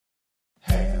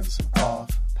Hands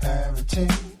off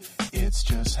parenting. It's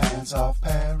just hands off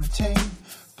parenting.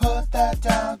 Put that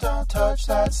down, don't touch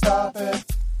that, stop it.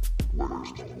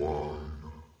 Where's the line?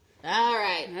 All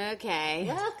right. Okay.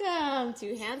 Welcome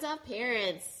to Hands Off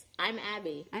Parents. I'm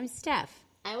Abby. I'm Steph.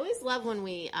 I always love when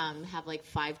we have like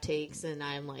 5 takes and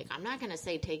I'm like, I'm not going to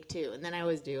say take 2. And then I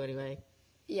always do anyway.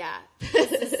 Yeah.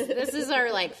 This is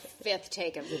our like 5th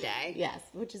take of the day. Yes,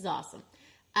 which is awesome.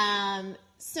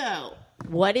 So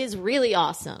what is really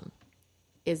awesome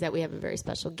is that we have a very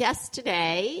special guest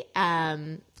today.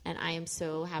 And I am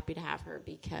so happy to have her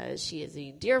because she is a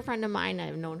dear friend of mine.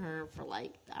 I've known her for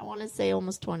like, I want to say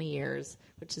almost 20 years,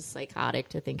 which is psychotic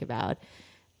to think about.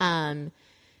 Her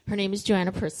name is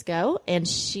Joanna Prisco, and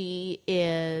she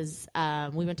is,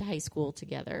 we went to high school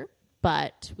together,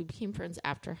 but we became friends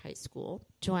after high school.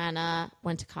 Joanna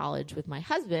went to college with my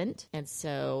husband, and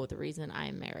so the reason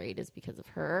I'm married is because of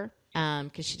her,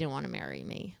 because she didn't want to marry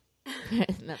me.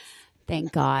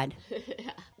 Thank God.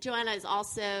 Joanna is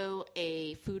also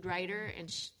a food writer and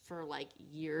for like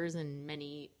years in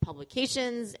many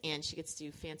publications, and she gets to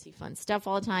do fancy fun stuff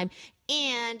all the time.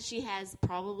 And she has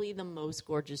probably the most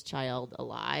gorgeous child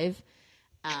alive.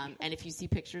 And if you see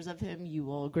pictures of him, you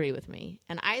will agree with me.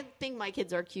 And I think my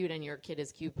kids are cute and your kid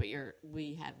is cute, but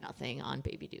we have nothing on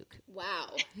Baby Duke.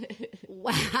 Wow.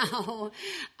 Wow.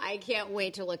 I can't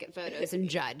wait to look at photos and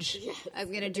judge. Yes. I'm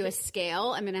going to do a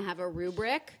scale. I'm going to have a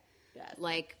rubric. Yes.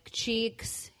 Like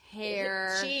cheeks,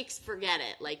 hair. Cheeks, forget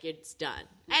it. Like it's done.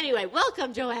 Anyway,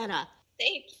 welcome, Joanna.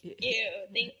 Thank you.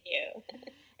 Thank you.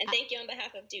 And thank you on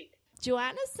behalf of Duke.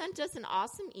 Joanna sent us an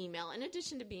awesome email. In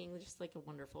addition to being just like a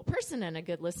wonderful person and a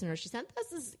good listener, she sent us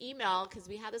this email because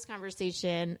we had this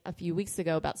conversation a few weeks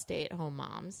ago about stay-at-home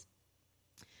moms.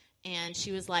 And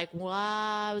she was like, well,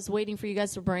 I was waiting for you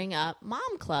guys to bring up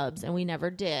mom clubs, and we never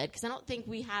did because I don't think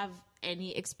we have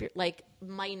any experience, like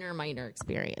minor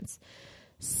experience.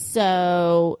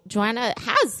 So Joanna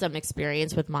has some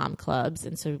experience with mom clubs,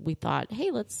 and so we thought, hey,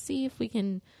 let's see if we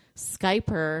can Skype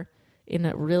her in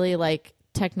a really like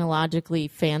technologically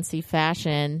fancy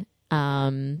fashion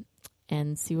and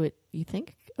see what you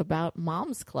think about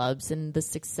moms clubs and the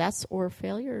success or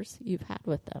failures you've had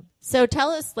with them. So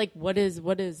tell us, like, what does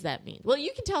that mean? Well,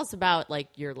 you can tell us about like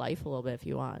your life a little bit if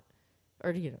you want,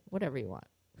 or whatever you want.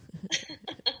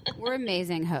 We're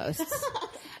amazing hosts.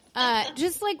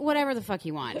 Just like whatever the fuck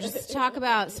you want. Just talk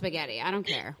about spaghetti. I don't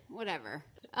care. Whatever.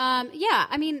 Yeah,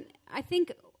 I mean, I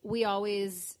think we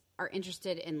always are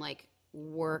interested in like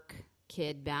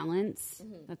work-kid balance.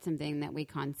 Mm-hmm. That's something that we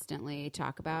constantly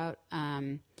talk about.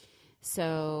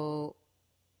 So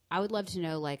I would love to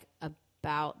know like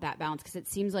about that balance because it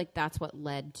seems like that's what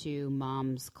led to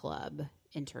Moms Club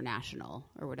International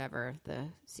or whatever the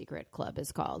secret club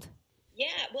is called. Yeah,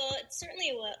 well, it's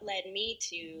certainly what led me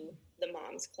to the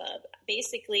Moms Club.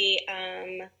 Basically,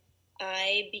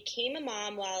 I became a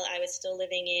mom while I was still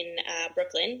living in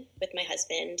Brooklyn with my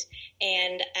husband,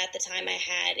 and at the time I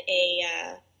had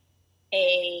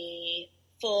a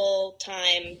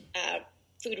full-time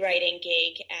food writing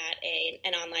gig at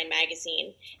an online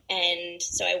magazine, and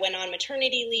so I went on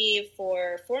maternity leave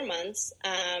for 4 months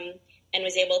and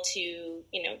was able to,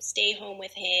 stay home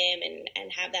with him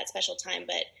and have that special time,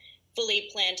 but fully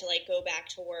planned to like go back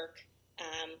to work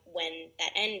when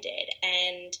that ended,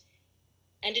 and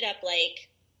ended up like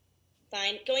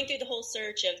going through the whole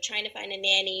search of trying to find a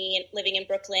nanny and living in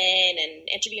Brooklyn and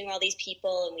interviewing all these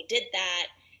people, and we did that.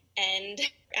 And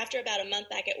after about a month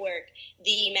back at work,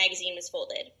 the magazine was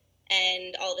folded,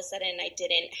 and all of a sudden I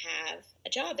didn't have a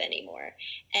job anymore.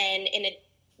 And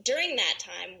during that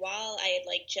time, while I had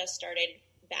like just started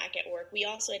back at work, we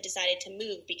also had decided to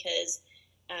move because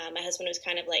my husband was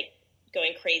kind of like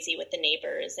going crazy with the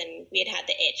neighbors, and we had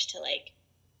the itch to like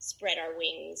spread our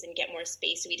wings and get more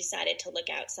space. So we decided to look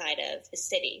outside of the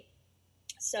city.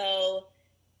 So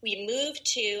we moved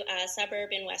to a suburb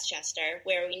in Westchester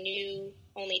where we knew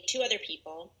only 2 other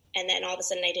people. And then all of a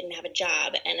sudden I didn't have a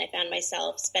job, and I found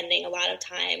myself spending a lot of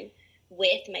time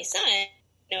with my son,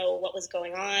 what was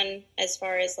going on as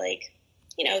far as like,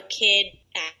 kid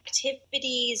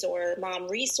activities or mom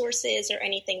resources or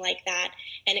anything like that.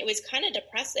 And it was kind of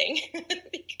depressing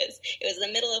because it was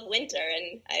the middle of winter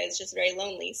and I was just very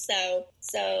lonely. So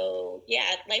yeah,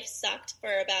 life sucked for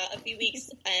about a few weeks.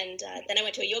 And then I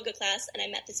went to a yoga class and I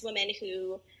met this woman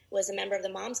who was a member of the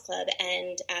Moms Club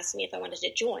and asked me if I wanted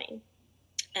to join.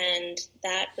 And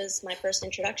that was my first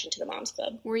introduction to the Moms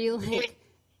Club. Were you like,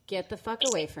 get the fuck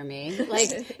away from me? Like,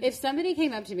 if somebody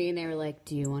came up to me and they were like,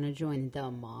 do you want to join the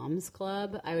Moms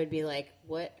Club? I would be like,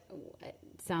 what? It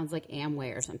sounds like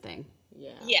Amway or something.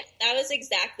 Yeah, that was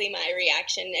exactly my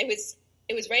reaction. It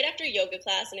it was right after yoga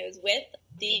class, and it was with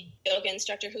the yoga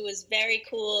instructor who was very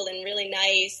cool and really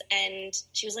nice. And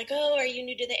she was like, "Oh, are you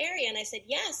new to the area?" And I said,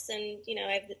 "Yes." And, you know,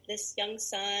 I have this young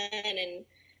son, and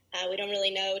we don't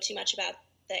really know too much about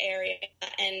the area.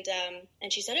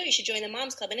 And she said, "Oh, you should join the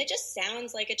Moms Club." And it just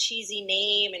sounds like a cheesy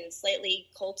name and slightly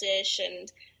cultish.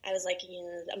 And I was like,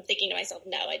 I'm thinking to myself,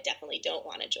 no, I definitely don't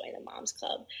want to join the Moms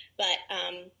Club. But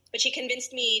she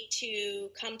convinced me to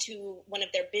come to one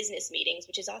of their business meetings,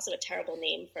 which is also a terrible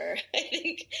name for, I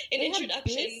think, an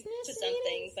introduction to something.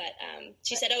 Meetings? But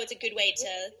she said, "Oh, it's a good way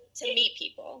to meet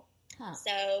people." Huh.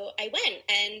 So I went,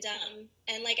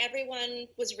 and like everyone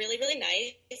was really, really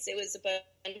nice. It was a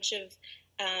bunch of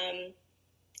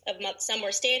some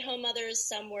were stay-at-home mothers,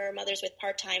 some were mothers with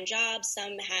part-time jobs,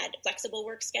 some had flexible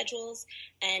work schedules,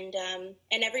 and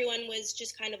everyone was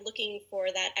just kind of looking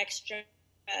for that extra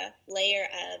layer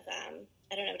of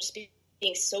I don't know, just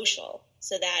being social,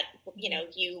 so that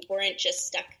you weren't just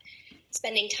stuck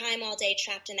spending time all day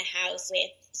trapped in the house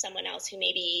with someone else who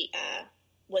maybe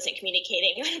wasn't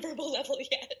communicating on a verbal level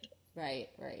yet. Right.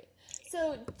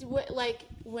 So, like,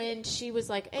 when she was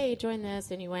like, "Hey, join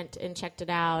this," and you went and checked it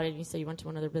out, and you said you went to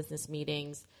one of their business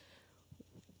meetings,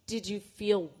 did you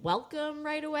feel welcome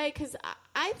right away? Because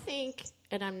I think,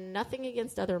 and I'm nothing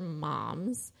against other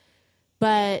moms,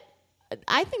 but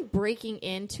I think breaking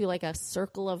into, like, a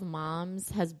circle of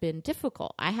moms has been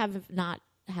difficult. I have not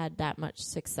had that much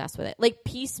success with it. Like,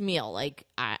 piecemeal, like,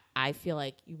 I feel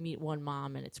like you meet one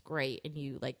mom and it's great and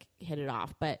you, like, hit it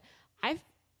off. But I've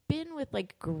been with,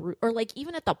 like, group, or, like,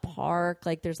 even at the park,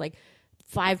 like, there's, like,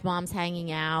 5 moms hanging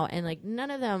out and, like,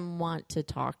 none of them want to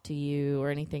talk to you or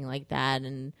anything like that,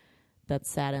 and that's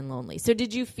sad and lonely. So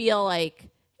did you feel like,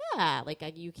 yeah, like,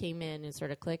 you came in and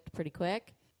sort of clicked pretty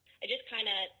quick? I just kind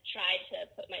of tried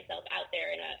to put myself out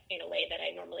there in a way that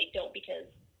I normally don't, because,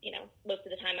 most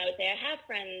of the time I would say I have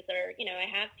friends, or, I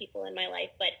have people in my life,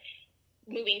 but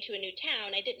moving to a new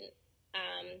town, I didn't.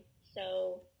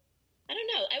 So I don't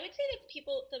know. I would say that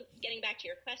people, getting back to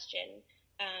your question,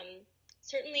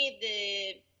 certainly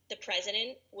the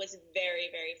president was very,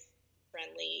 very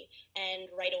friendly, and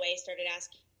right away started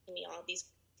asking me all these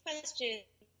questions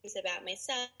about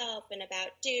myself and about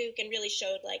Duke, and really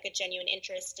showed, like, a genuine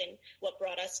interest in what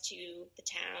brought us to the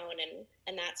town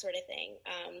and that sort of thing.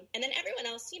 And then everyone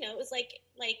else, it was like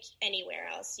anywhere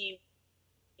else. You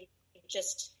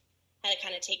just had to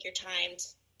kind of take your time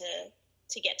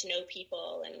to get to know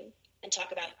people and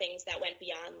talk about things that went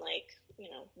beyond, like,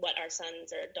 what our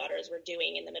sons or daughters were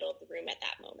doing in the middle of the room at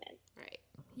that moment. Right.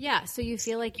 Yeah. So you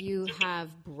feel like you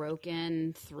have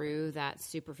broken through that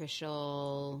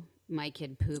superficial, my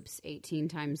kid poops 18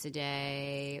 times a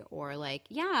day, or, like,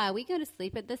 yeah, we go to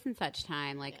sleep at this and such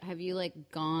time. Like, have you,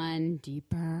 like, gone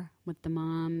deeper with the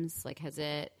moms? Like,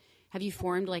 have you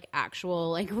formed, like,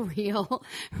 actual, like, real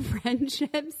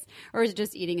friendships, or is it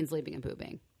just eating and sleeping and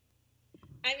pooping?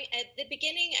 I mean, at the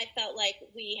beginning, I felt like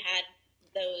we had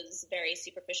those very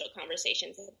superficial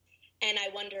conversations, and I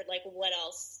wondered, like, what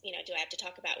else, do I have to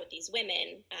talk about with these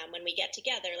women when we get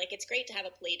together? Like, it's great to have a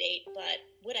play date, but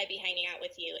would I be hanging out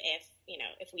with you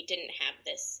if we didn't have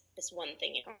this one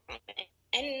thing in common?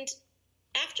 And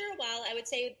after a while, I would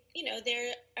say,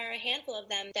 there are a handful of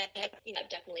them that have,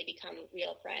 definitely become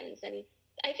real friends. And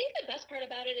I think the best part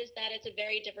about it is that it's a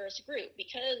very diverse group,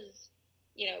 because,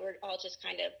 we're all just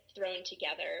kind of thrown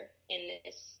together in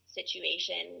this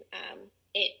situation.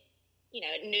 It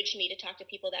nudged me to talk to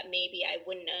people that maybe I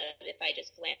wouldn't have if I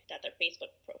just glanced at their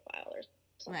Facebook profile or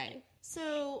something. Right.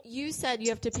 So you said you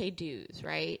have to pay dues,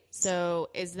 right? So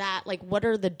is that, like, what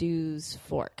are the dues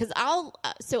for? Because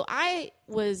I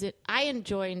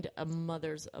joined a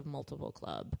Mothers of Multiple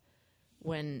club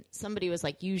when somebody was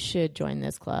like, you should join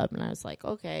this club. And I was like,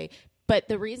 okay. But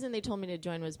the reason they told me to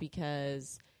join was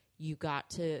because you got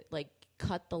to, like,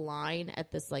 cut the line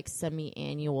at this, like,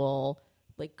 semi-annual,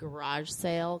 like, garage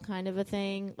sale kind of a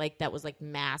thing, like, that was, like,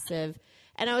 massive.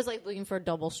 And I was, like, looking for a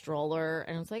double stroller,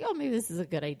 and I was like, oh, maybe this is a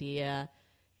good idea.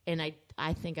 And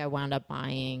I think I wound up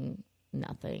buying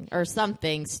nothing or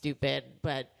something stupid,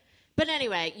 but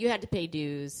anyway, you had to pay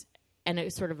dues, and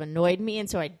it sort of annoyed me, and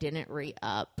so I didn't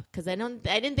re-up because I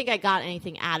didn't think I got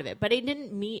anything out of it, but I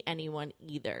didn't meet anyone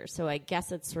either. So I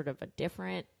guess it's sort of a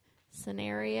different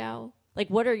scenario. Like,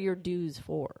 what are your dues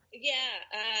for? Yeah,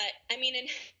 I mean,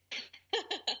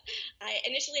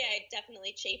 I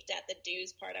definitely chafed at the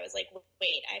dues part. I was like,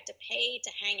 wait, I have to pay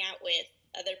to hang out with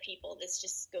other people. This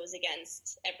just goes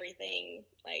against everything,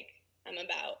 like, I'm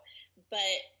about. But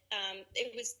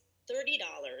it was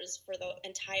 $30 for the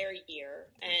entire year,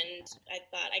 and I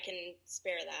thought I can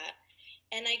spare that.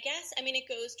 And I guess, I mean, it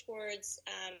goes towards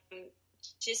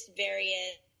just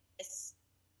various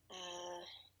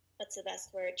what's the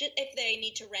best word? Just if they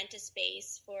need to rent a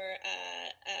space for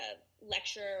a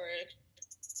lecturer or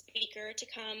speaker to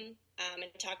come and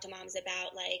talk to moms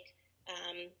about like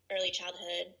early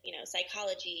childhood,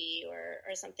 psychology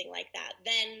or something like that,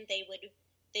 then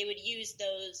they would use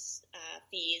those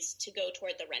fees to go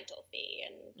toward the rental fee,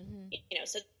 and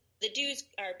so the dues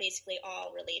are basically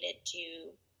all related to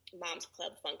Moms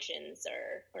Club functions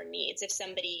or needs. If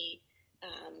somebody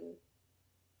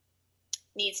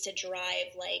needs to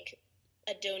drive like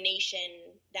a donation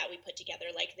that we put together,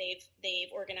 like they've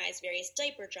organized various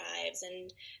diaper drives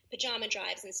and pajama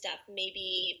drives and stuff,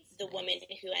 maybe the woman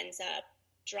who ends up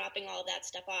dropping all of that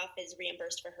stuff off is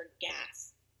reimbursed for her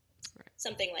gas,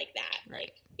 something like that.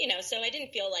 Like, so I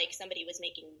didn't feel like somebody was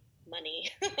making money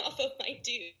off of my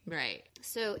dues. Right.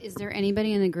 So is there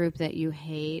anybody in the group that you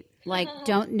hate? Like,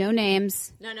 no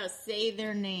names. No, say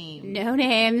their name. No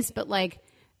names, but like,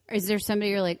 is there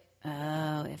somebody you're like,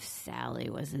 oh, if Sally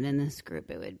wasn't in this group,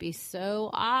 it would be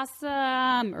so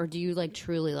awesome? Or do you like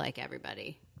truly like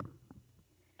everybody?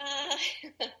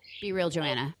 Be real,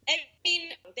 Joanna. I mean,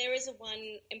 there was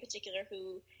one in particular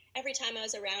who every time I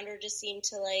was around her just seemed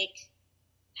to like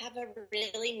have a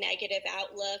really negative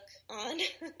outlook on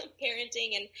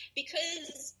parenting. And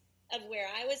because of where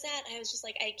I was at, I was just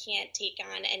like, I can't take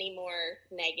on any more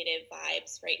negative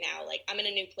vibes right now. Like, I'm in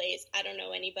a new place. I don't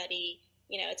know anybody.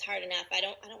 It's hard enough. I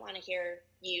don't want to hear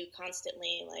you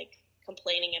constantly like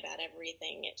complaining about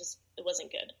everything. It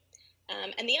wasn't good.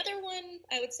 And the other one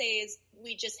I would say is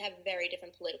we just have very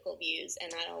different political views,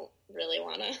 and I don't really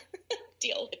want to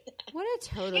deal with that. What a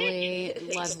totally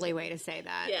lovely way to say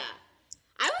that. Yeah.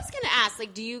 I was going to ask,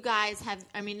 like, do you guys have,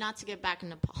 I mean, not to get back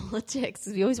into politics,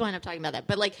 we always wind up talking about that,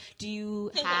 but like, do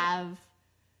you have,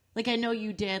 like, I know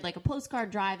you did like a postcard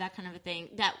drive, that kind of a thing,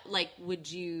 that like,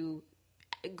 would you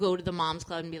go to the Moms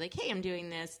Club and be like, hey, I'm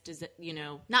doing this, does it,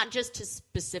 not just to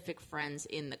specific friends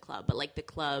in the club, but like the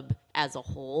club as a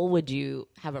whole, would you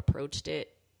have approached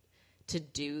it to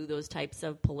do those types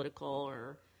of political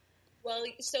or? Well,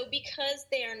 so because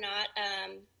they are not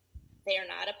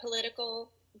a political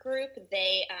group,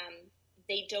 they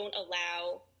don't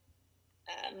allow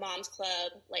Moms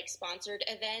Club like sponsored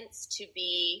events to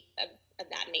be of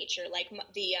that nature. Like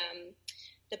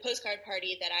the postcard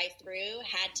party that I threw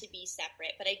had to be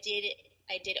separate, but I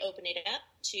did open it up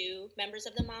to members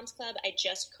of the Moms Club. I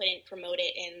just couldn't promote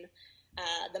it in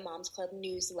the Moms Club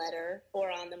newsletter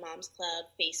or on the Moms Club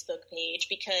Facebook page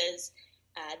because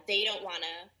they don't want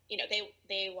to,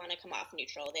 they want to come off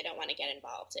neutral. They don't want to get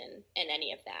involved in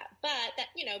any of that. But that,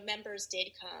 members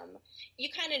did come. You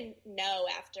kind of know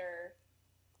after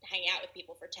hanging out with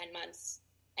people for 10 months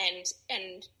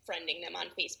and friending them on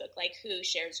Facebook, like who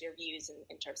shares your views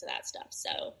in terms of that stuff.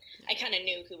 So I kind of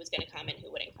knew who was going to come and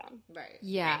who wouldn't come. Right.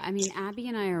 Yeah. I mean, Abby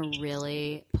and I are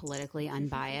really politically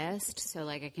unbiased. So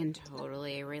like I can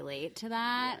totally relate to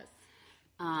that. Yes.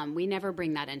 We never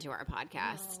bring that into our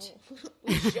podcast. No.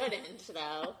 We shouldn't,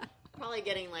 though. Probably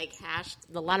getting like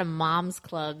a lot of moms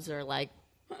clubs are like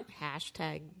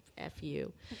hashtag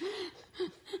FU.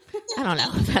 I don't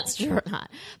know if that's true or not.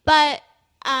 But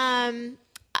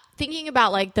thinking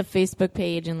about like the Facebook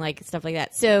page and like stuff like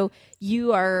that. So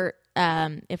you are,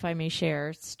 if I may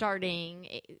share,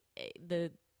 starting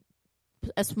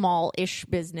a small-ish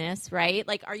business, right?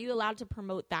 Like, are you allowed to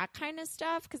promote that kind of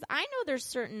stuff? Because I know there's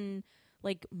certain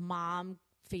like mom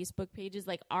Facebook pages,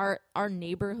 like our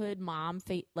neighborhood mom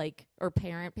or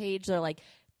parent page. They're like,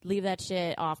 leave that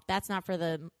shit off. That's not for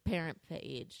the parent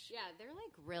page. Yeah, they're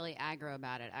like really aggro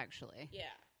about it, actually. Yeah.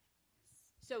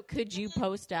 So could you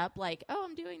post up like, oh,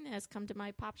 I'm doing this, come to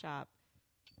my pop shop?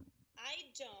 I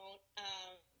don't,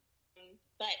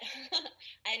 but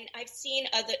and I've seen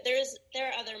there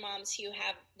are other moms who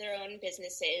have their own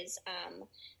businesses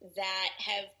that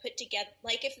have put together,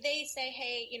 like if they say,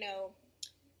 hey,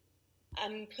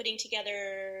 I'm putting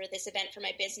together this event for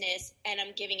my business and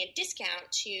I'm giving a discount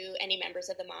to any members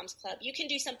of the Moms Club. You can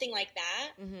do something like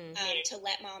that to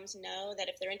let moms know that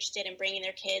if they're interested in bringing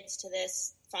their kids to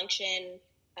this function,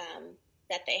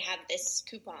 that they have this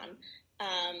coupon,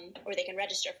 or they can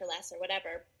register for less or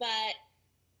whatever. But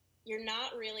you're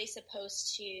not really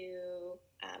supposed to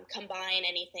combine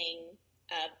anything,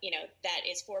 that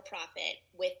is for profit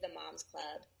with the Moms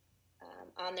Club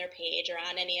on their page or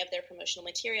on any of their promotional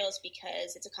materials,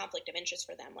 because it's a conflict of interest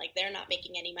for them. Like, they're not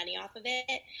making any money off of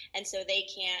it, and so they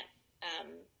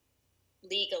can't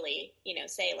legally,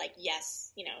 say like,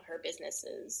 yes, her business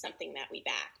is something that we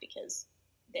back, because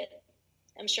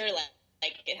I'm sure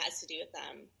like it has to do with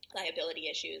liability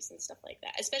issues and stuff like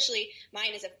that. Especially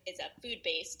mine is a food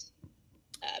based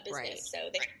business, right. So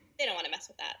they don't want to mess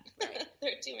with that. Right.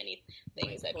 There are too many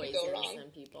things that could Poisons go wrong.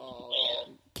 and people.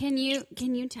 Can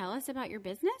you tell us about your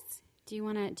business? Do you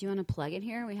want to plug it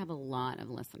here? We have a lot of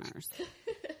listeners.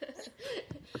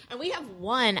 And we have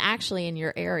one actually in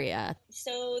your area.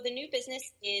 So the new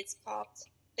business is called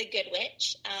The Good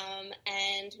Witch.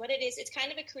 And what it is, it's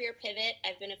kind of a career pivot.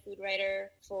 I've been a food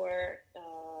writer for,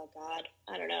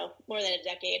 I don't know, more than a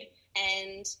decade.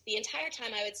 And the entire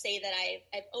time I would say that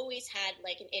I've always had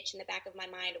like an itch in the back of my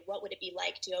mind of what would it be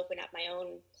like to open up my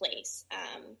own place.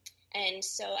 And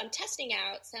so I'm testing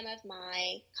out some of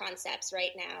my concepts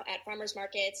right now at farmers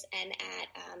markets and at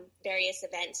various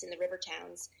events in the river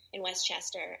towns in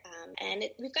Westchester. And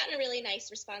we've gotten a really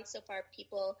nice response so far.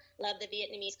 People love the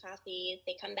Vietnamese coffee.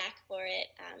 They come back for it.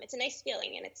 It's a nice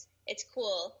feeling, and it's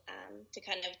cool to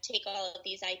kind of take all of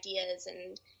these ideas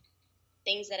and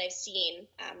things that I've seen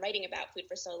writing about food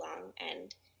for so long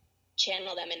and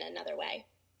channel them in another way.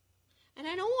 And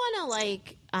I don't want to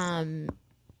like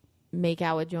make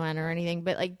out with Joanna or anything,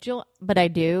 but like but I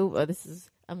do.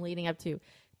 I'm leading up to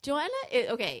Joanna.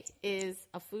 Is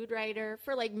a food writer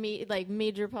for like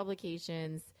major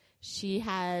publications. She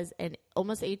has an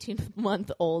almost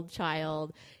 18-month-old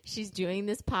child. She's doing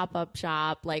this pop-up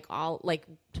shop like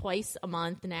twice a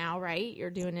month now, right? You're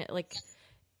doing it like,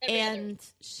 and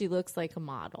she looks like a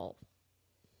model.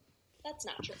 That's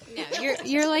not true. No,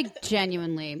 you're like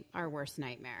genuinely our worst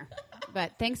nightmare.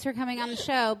 But thanks for coming on the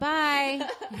show. Bye.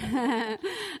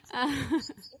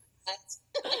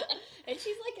 And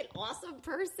she's like an awesome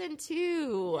person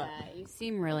too. Yeah, you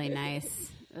seem really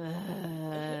nice.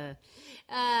 No,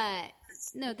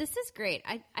 this is great.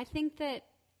 I think that,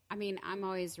 I mean, I'm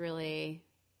always really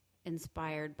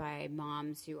inspired by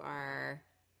moms who are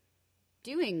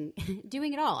doing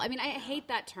it all. I mean, I hate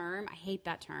that term.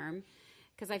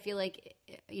 Because I feel like,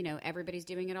 you know, everybody's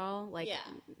doing it all, like,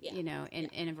 you know,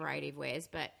 in a variety of ways.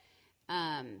 But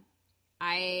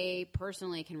I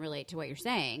personally can relate to what you're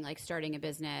saying, like starting a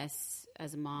business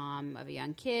as a mom of a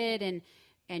young kid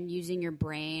and using your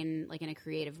brain, like, in a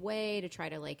creative way to try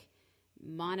to, like,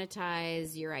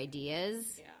 monetize your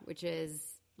ideas, which is,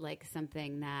 like,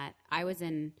 something that I was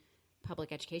in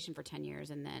public education for 10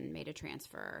 years and then made a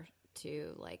transfer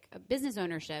to, like, a business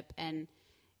ownership, and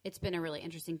it's been a really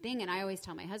interesting thing. And I always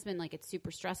tell my husband, like, it's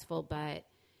super stressful, but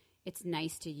it's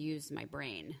nice to use my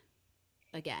brain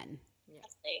again.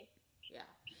 Yeah.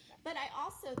 But I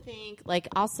also think, like,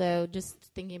 just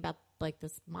thinking about, like,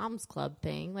 this mom's club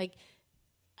thing, like,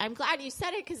 I'm glad you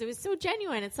said it because it was so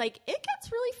genuine. It's like, it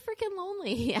gets really freaking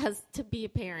lonely as to be a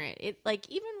parent. It, like,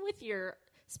 even with your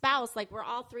spouse, like, we're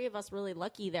all three of us really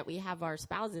lucky that we have our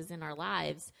spouses in our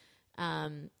lives,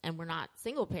 and we're not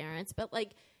single parents, but,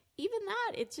 like, even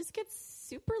that, it just gets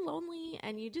super lonely,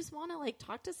 and you just want to, like,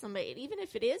 talk to somebody, even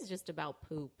if it is just about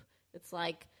poop. It's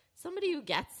like somebody who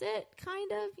gets it,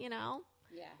 kind of, you know?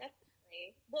 Yeah.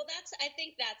 Definitely. Well, I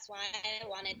think that's why I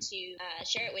wanted to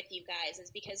share it with you guys, is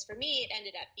because for me, it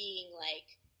ended up being,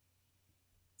 like,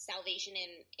 salvation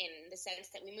in the sense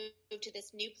that we moved to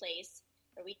this new place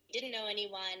where we didn't know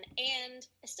anyone, and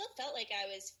I still felt like I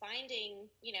was finding,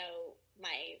 you know,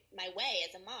 my way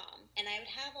as a mom. And I would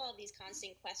have all these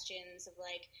constant questions of,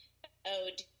 like, oh,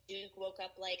 Duke woke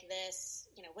up like this,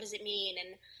 you know, what does it mean?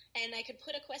 And I could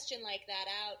put a question like that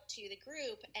out to the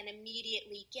group and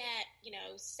immediately get, you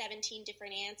know, 17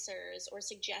 different answers or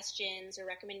suggestions or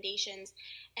recommendations.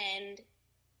 And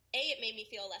A, it made me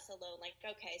feel less alone, like,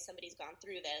 okay, somebody's gone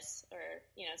through this, or,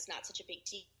 you know, it's not such a big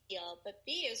deal. But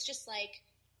B, it was just like,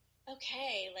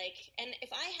 okay, like, and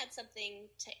if I had something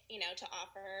to, you know, to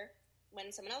offer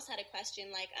when someone else had a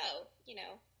question, like, oh, you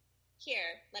know,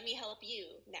 here, let me help you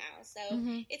now. So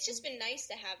it's just been nice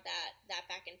to have that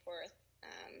back and forth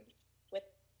with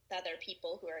other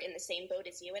people who are in the same boat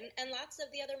as you. And lots of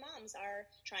the other moms are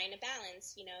trying to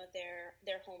balance, you know,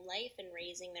 their home life and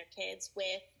raising their kids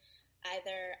with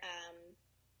either,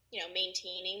 you know,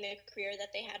 maintaining the career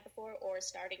that they had before or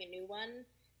starting a new one.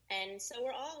 And so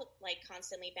we're all, like,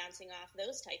 constantly bouncing off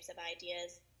those types of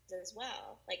ideas as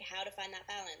well, like how to find that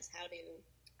balance, how to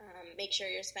make sure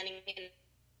you're spending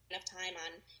enough time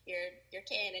on your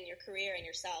kid and your career and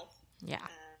yourself. Yeah.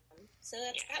 So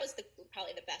that was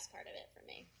probably the best part of it for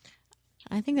me.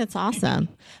 I think that's awesome.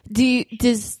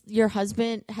 Does your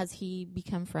husband, has he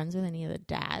become friends with any of the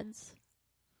dads?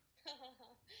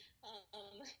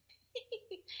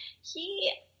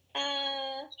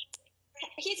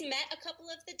 He's met a couple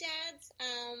of the dads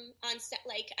on set.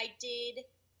 Like, I did,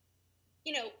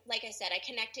 you know, like I said, I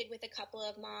connected with a couple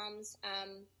of moms,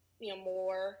 you know,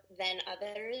 more than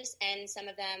others, and some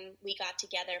of them we got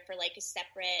together for, like, a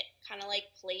separate kind of, like,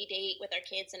 play date with our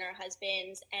kids and our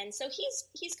husbands. And so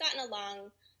he's gotten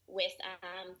along with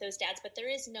those dads, but there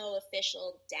is no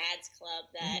official dads club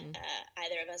that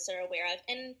either of us are aware of.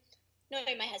 And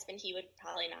knowing my husband, he would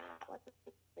probably not want to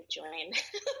join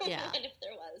one if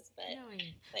there was. But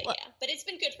but it's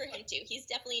been good for him too. He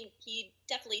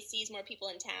definitely sees more people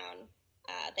in town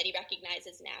that he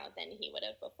recognizes now than he would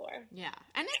have before. Yeah,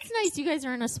 and it's nice. You guys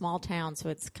are in a small town, so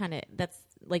it's kind of that's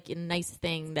like a nice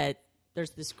thing that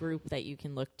there's this group that you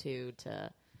can look to.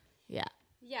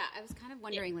 Yeah, I was kind of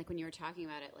wondering, like, when you were talking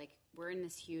about it, like, we're in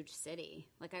this huge city.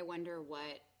 Like, I wonder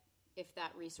if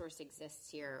that resource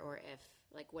exists here, or if,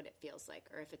 like, what it feels like,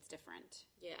 or if it's different.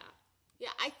 Yeah,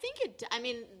 I think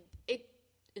it,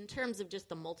 in terms of just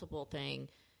the multiple thing,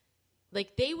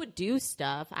 like, they would do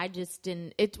stuff. I just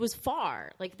didn't, it was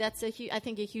far. Like, that's I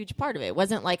think a huge part of it. It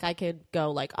wasn't like I could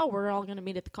go like, oh, we're all going to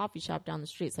meet at the coffee shop down the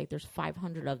street. It's like there's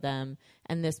 500 of them.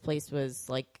 And this place was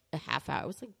like a half hour. It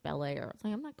was like Bel Air. I was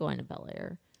like, I'm not going to Bel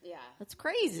Air. Yeah. That's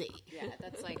crazy. Yeah,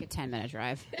 that's like a 10-minute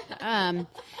drive. But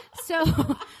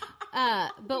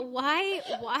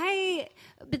why,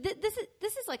 but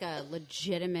this is like a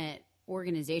legitimate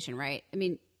organization, right? I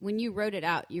mean, when you wrote it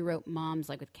out, you wrote moms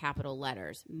like with capital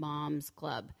letters, Moms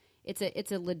Club. It's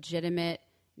a legitimate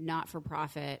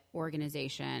not-for-profit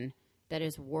organization that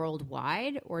is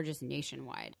worldwide or just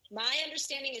nationwide? My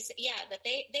understanding is, that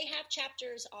they have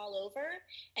chapters all over.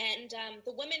 And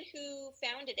the woman who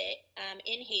founded it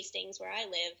in Hastings, where I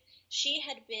live, she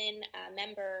had been a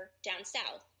member down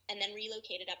south and then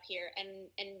relocated up here. And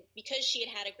because she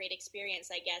had a great experience,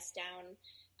 I guess,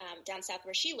 down south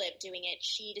where she lived doing it,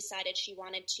 she decided she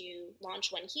wanted to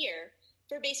launch one here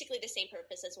for basically the same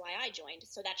purpose as why I joined,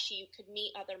 so that she could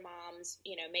meet other moms,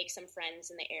 make some friends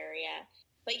in the area.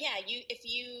 But yeah, if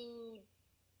you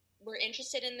were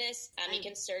interested in this, you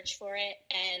can search for it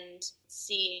and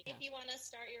see if you want to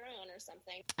start your own or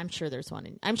something. I'm sure there's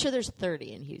one. I'm sure there's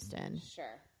 30 in Houston.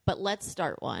 Sure. But let's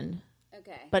start one.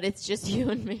 Okay. But it's just you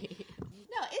and me.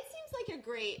 No, it seems like a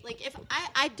great, like, if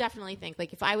I definitely think,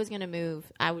 like, if I was going to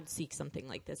move, I would seek something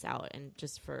like this out, and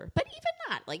just but even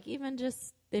not, like, even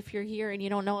just if you're here and you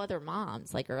don't know other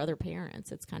moms, like, or other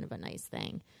parents, it's kind of a nice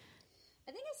thing.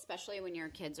 I think especially when your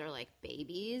kids are like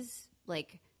babies,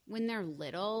 like when they're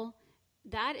little,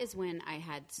 that is when I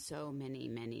had so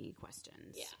many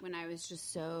questions. Yeah. When I was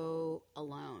just so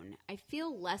alone. I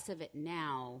feel less of it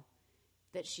now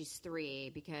that she's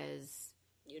 3 because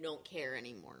you don't care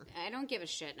anymore. I don't give a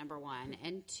shit, number one.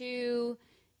 And 2,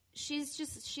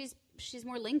 she's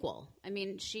more lingual. I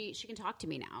mean, she can talk to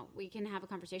me now. We can have a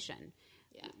conversation.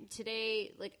 Yeah.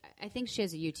 Today, like, I think she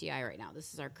has a UTI right now.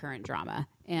 This is our current drama.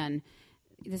 And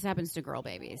this happens to girl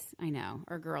babies, I know,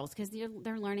 or girls, because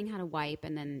they're learning how to wipe,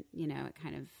 and then, it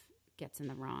kind of gets in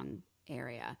the wrong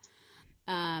area.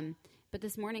 But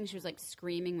this morning she was, like,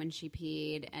 screaming when she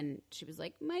peed, and she was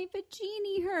like, my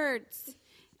vagina hurts.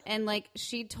 And, like,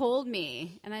 she told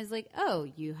me, and I was like, oh,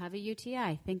 you have a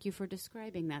UTI. Thank you for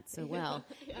describing that so well.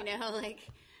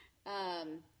 Yeah.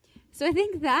 So I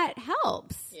think that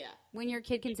helps. Yeah. When your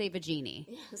kid can say vagina.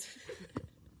 Yes.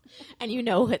 And you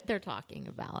know what they're talking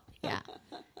about. Yeah.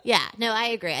 Yeah. No, I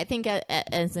agree. I think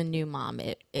as a new mom,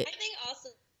 I think also,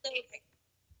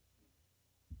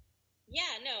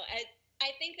 I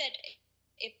think that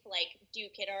if, like,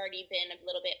 Duke had already been a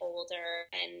little bit older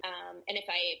and if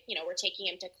I, were taking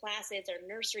him to classes or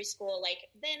nursery school, like,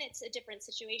 then it's a different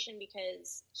situation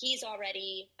because he's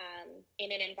already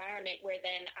in an environment where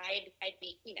then I'd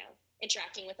be,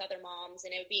 interacting with other moms,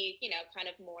 and it would be, kind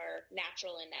of more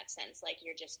natural in that sense, like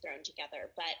you're just thrown together.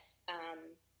 But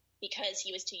because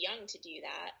he was too young to do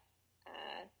that,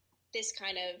 this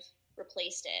kind of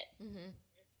replaced it. Mm-hmm.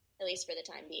 At least for the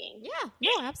time being. Yeah,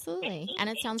 no, absolutely. And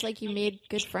it sounds like you made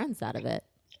good friends out of it,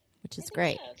 which is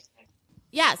great. So.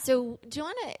 Yeah, so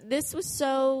Joanna, this was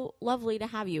so lovely to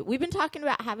have you. We've been talking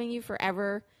about having you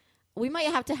forever. We might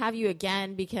have to have you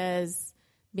again because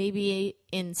maybe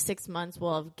in 6 months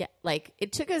we'll have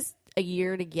it took us a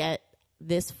year to get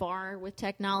this far with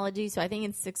technology. So I think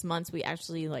in 6 months we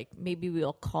actually maybe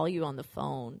we'll call you on the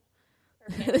phone.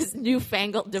 This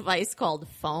newfangled device called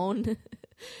phone.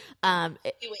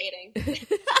 Waiting.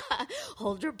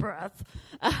 Hold your breath.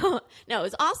 No, it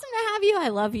was awesome to have you. I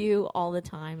love you all the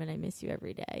time, and I miss you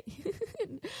every day.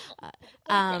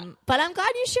 But I'm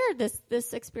glad you shared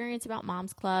this experience about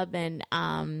Moms Club, and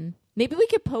maybe we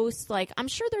could post I'm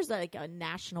sure there's a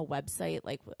national website.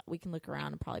 We can look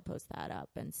around and probably post that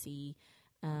up and see.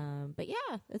 But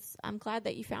yeah, I'm glad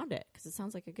that you found it because it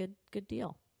sounds like a good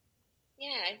deal.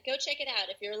 Yeah, go check it out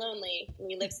if you're lonely and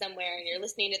you live somewhere and you're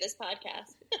listening to this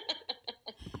podcast.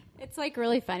 It's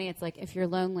really funny. It's if you're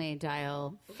lonely,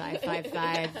 dial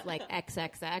 555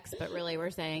 XXX, but really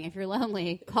we're saying if you're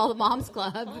lonely, call the Moms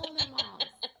Club. Call the moms.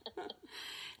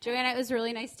 Joanna, it was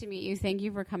really nice to meet you. Thank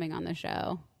you for coming on the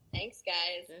show. Thanks,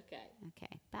 guys. Okay.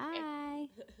 Okay, bye.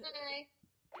 Bye.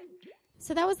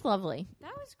 So that was lovely.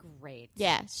 That was great.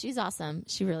 Yeah, she's awesome.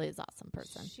 She really is an awesome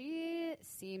person. She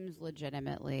seems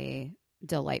legitimately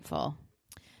delightful.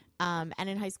 And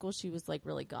in high school, she was like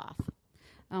really goth.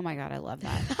 Oh my God, I love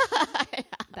that.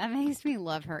 That makes me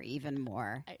love her even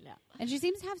more. I know. And she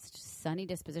seems to have such a sunny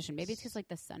disposition. Maybe it's because like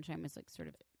the sunshine was like sort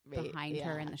of behind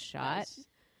her in the shot.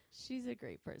 She's a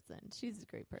great person. She's a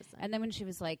great person. And then when she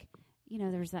was like, you know,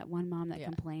 there was that one mom that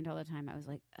complained all the time. I was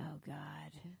like, oh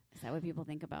God, is that what people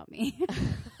think about me?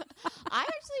 I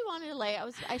actually wanted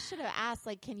to I should have asked,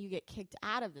 like, can you get kicked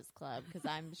out of this club? Because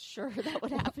I'm sure that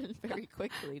would happen very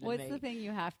quickly to What's me. the thing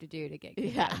you have to do to get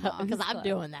kicked out of Mom's because I'm Club?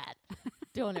 doing that.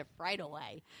 Doing it right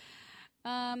away.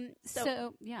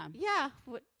 So yeah. Yeah.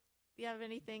 What, do you have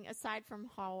anything aside from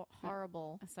how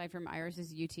horrible? Aside from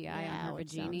Iris's UTI on her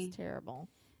which vagina. sounds terrible.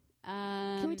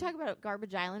 Can we talk about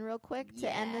Garbage Island real quick to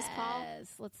end this call?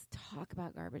 Yes, let's talk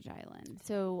about Garbage Island.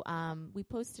 So we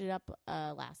posted it up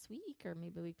last week or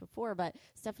maybe the week before, but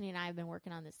Stephanie and I have been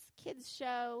working on this kids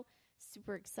show.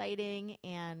 Super exciting,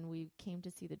 and we came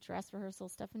to see the dress rehearsal.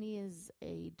 Stephanie is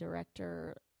a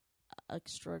director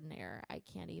extraordinaire. I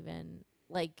can't even,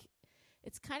 like,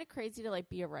 it's kind of crazy to, like,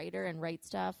 be a writer and write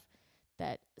stuff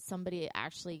that somebody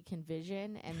actually can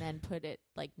vision and then put it,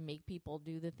 like, make people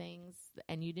do the things,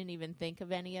 and you didn't even think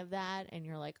of any of that, and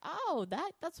you're like, oh,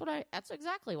 that's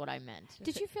exactly what I meant.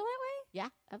 Did you feel that way? Yeah,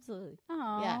 absolutely.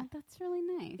 Oh, Yeah. that's really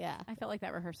nice. Yeah. I felt like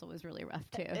that rehearsal was really rough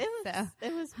too.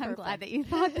 It was I'm perfect. glad that you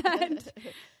thought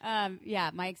that.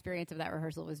 Yeah, my experience of that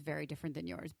rehearsal was very different than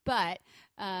yours, but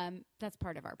that's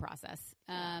part of our process.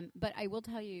 But I will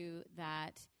tell you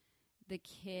that the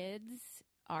kids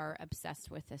are obsessed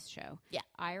with this show. Yeah.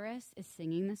 Iris is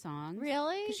singing the songs.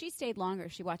 Really? Because she stayed longer.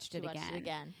 She watched it Watched again. it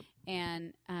again.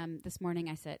 And this morning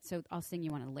I said, so I'll sing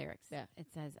you one of the lyrics. Yeah. It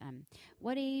says,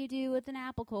 what do you do with an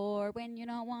apple core when you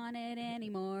don't want it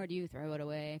anymore? Do you throw it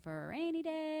away for a rainy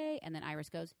day? And then Iris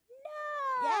goes,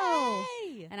 no!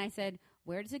 Yay! And I said,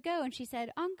 where does it go? And she said,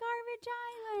 on Garbage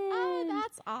Island. Oh,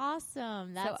 that's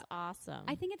awesome. That's So, awesome.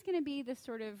 I think it's going to be this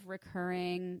sort of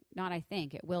recurring, not I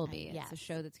think, it will be. It's yes. a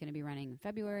show that's going to be running in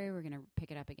February. We're going to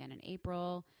pick it up again in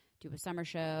April, do a summer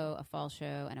show, a fall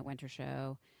show, and a winter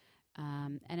show.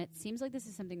 And it seems like this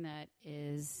is something that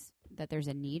there's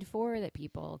a need for, that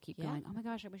people keep going, oh my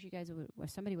gosh, I wish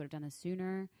somebody would have done this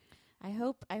sooner. I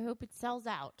hope it sells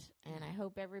out, and I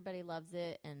hope everybody loves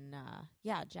it. And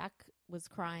Jack was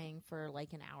crying for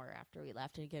like an hour after we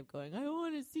left, and he kept going, I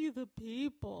want to see the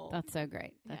people. That's so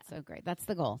great. That's so great. That's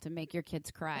the goal, to make your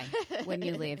kids cry when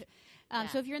you leave.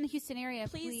 So if you're in the Houston area,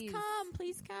 please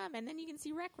come, and then you can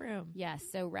see Rec Room. Yes,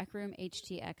 so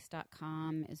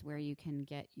recroomhtx.com is where you can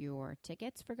get your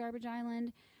tickets for Garbage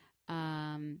Island.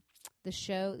 The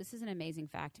show, this is an amazing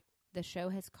fact, the show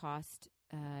has cost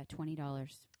 $20.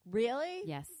 Really?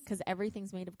 Yes. Because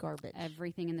everything's made of garbage.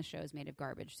 Everything in the show is made of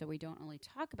garbage. So we don't only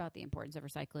talk about the importance of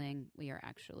recycling, we are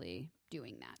actually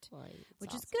doing that.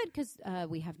 Which is good because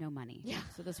we have no money. Yeah.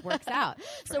 So this works out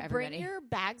for So everybody. bring your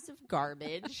bags of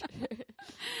garbage.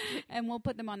 And we'll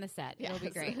put them on the set. It'll be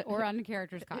Yes. great. Or on the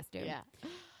character's costume. Yeah.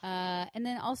 And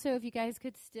then also, if you guys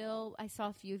could still, I saw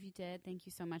a few of you did. Thank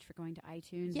you so much for going to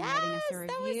iTunes and writing us a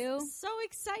that review. was so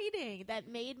exciting. That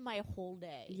made my whole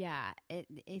day. Yeah,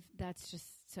 if that's just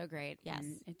so great. Yes.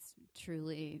 And it's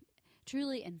truly,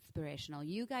 truly inspirational.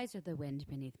 You guys are the wind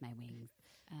beneath my wings.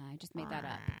 I just made that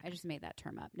up. I just made that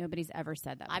term up. Nobody's ever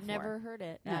said that before. I've never heard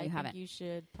it. No, I you think haven't. You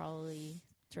should probably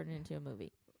turn it into a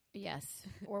movie. Yes.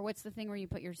 Or what's the thing where you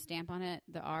put your stamp on it?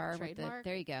 The R. Trademark?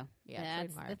 There you go. Yeah,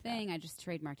 that's trademark the that. thing. I just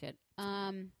trademarked it.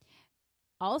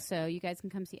 Also, you guys can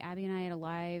come see Abby and I at a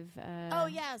live Oh,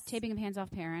 yes. taping of Hands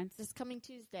Off Parents. This coming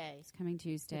Tuesday. It's coming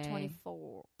Tuesday. The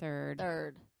 24th. 3rd.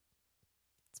 3rd.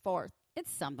 It's 4th.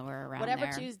 It's somewhere around Whatever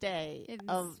there. Tuesday It's-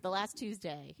 of the last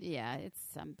Tuesday. Yeah, it's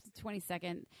 22nd.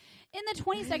 In the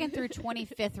 22nd through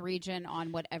 25th region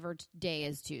on whatever day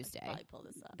is Tuesday. Probably pull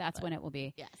this up. That's but when it will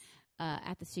be. Yes.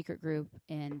 At the Secret Group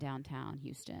in downtown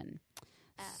Houston.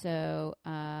 So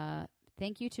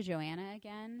thank you to Joanna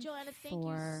again. Joanna, thank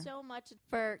you so much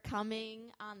for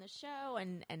coming on the show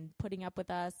and putting up with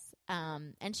us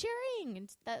and sharing. And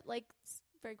that, like, it's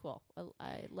very cool.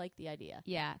 I like the idea.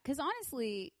 Yeah, because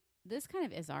honestly, this kind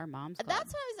of is our mom's club.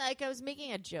 That's what I was like. I was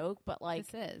making a joke, but like,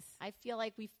 This is. I feel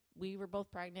like we were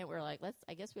both pregnant. We were like,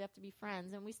 I guess we have to be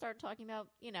friends, and we started talking about,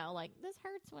 like, this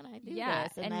hurts when I do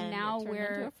this, and then now it turned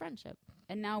into a friendship.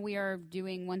 And now we are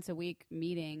doing once a week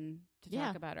meeting to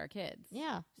talk about our kids.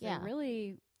 Yeah, So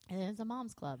really, and it's a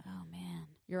mom's club. oh man,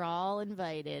 You're all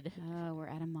invited. Oh, we're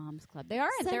at a mom's club. They are.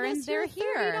 Send They're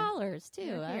here. $30 too.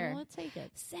 They're here. We'll take it.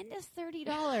 Send us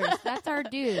 $30. That's our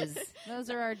dues. Those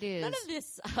are our dues. None of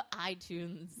this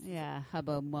iTunes. Yeah,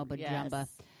 hubba mubba jumba.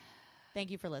 Thank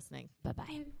you for listening.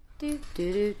 Bye-bye.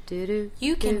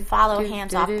 You can follow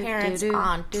Hands Off Parents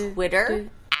on Twitter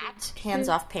at Hands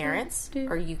Off Parents,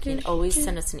 or you can always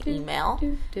send us an email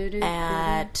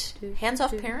at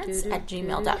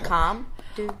handsoffparents@gmail.com.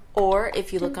 Or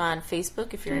if you look on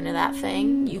Facebook, if you're into that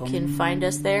thing, you can find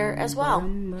us there as well.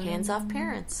 Hands Off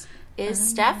Parents is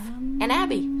Steph and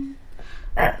Abby.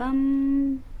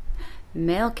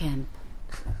 Male camp.